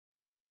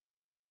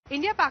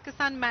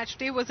India-Pakistan match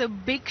day was a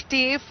big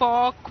day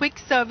for quick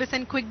service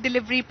and quick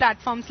delivery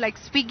platforms like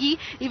Swiggy.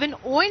 Even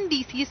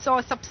ONDC saw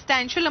a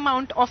substantial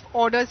amount of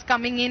orders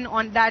coming in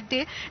on that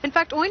day. In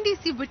fact,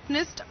 ONDC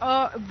witnessed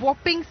a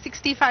whopping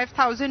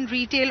 65,000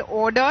 retail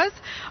orders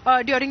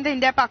during the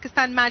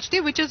India-Pakistan match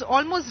day, which is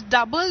almost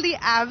double the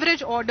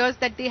average orders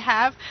that they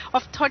have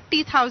of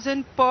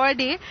 30,000 per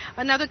day.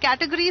 Another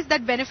categories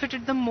that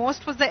benefited the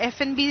most was the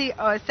F&B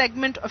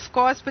segment, of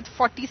course, with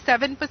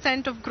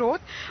 47% of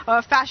growth.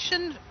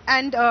 Fashion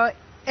and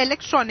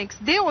electronics,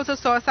 they also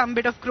saw some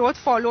bit of growth,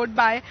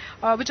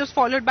 which was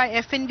followed by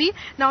F&B.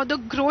 Now the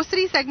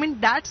grocery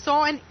segment, that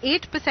saw an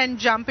 8%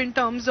 jump in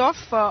terms of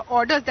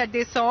orders that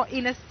they saw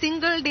in a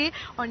single day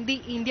on the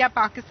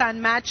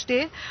India-Pakistan match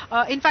day.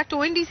 In fact,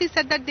 ONDC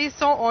said that they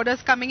saw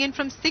orders coming in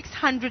from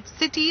 600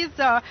 cities.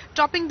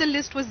 Topping the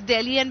list was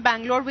Delhi and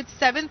Bangalore with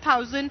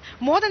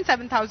more than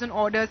 7,000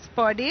 orders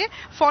per day,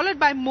 followed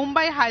by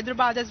Mumbai,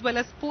 Hyderabad as well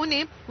as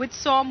Pune, which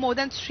saw more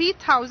than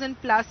 3,000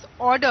 plus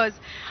orders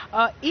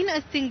in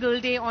a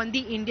single day on the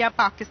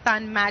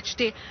India-Pakistan match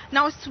day.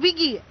 Now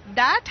Swiggy,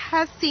 that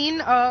has seen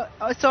a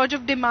surge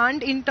of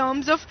demand in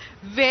terms of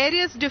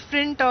various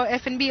different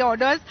F&B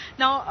orders.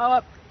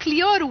 Now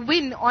clear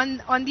win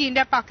on the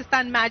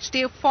India-Pakistan match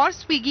day for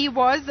Swiggy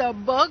was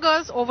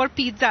burgers over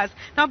pizzas.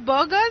 Now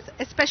burgers,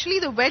 especially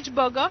the veg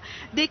burger,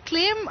 they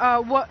claim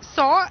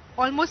saw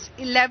almost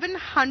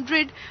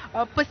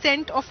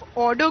 1100% of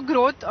order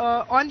growth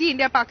on the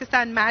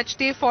India-Pakistan match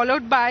day,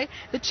 followed by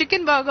the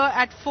chicken burger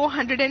at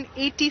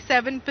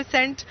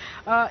 487%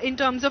 in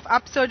terms of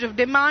upsurge of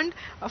demand,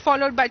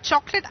 followed by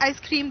chocolate ice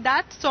cream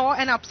that saw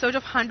an upsurge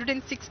of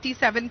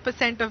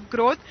 167% of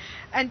growth,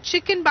 and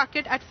chicken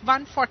bucket at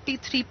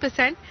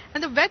 143%,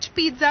 and the veg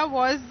pizza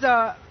was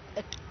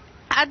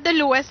at the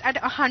lowest at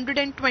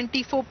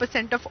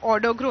 124% of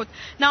order growth.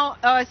 Now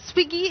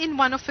Swiggy in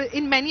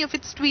many of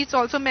its tweets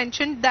also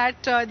mentioned that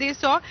they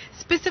saw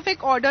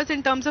specific orders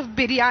in terms of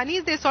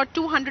biryanis. They saw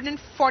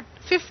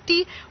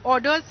 250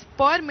 orders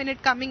per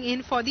minute coming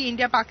in for the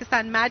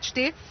India-Pakistan match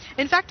day.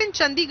 In fact, in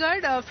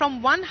Chandigarh,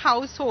 from one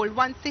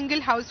single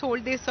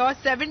household, they saw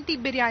 70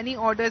 biryani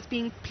orders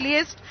being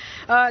placed.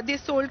 They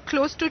sold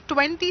close to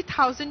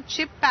 20,000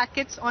 chip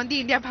packets on the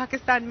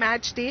India-Pakistan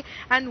match day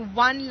and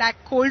 1 lakh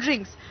cold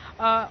drinks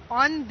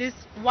on this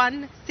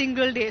one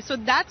single day. So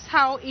that's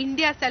how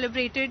India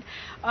celebrated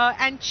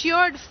and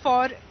cheered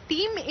for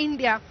Team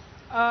India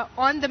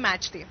on the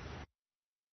match day.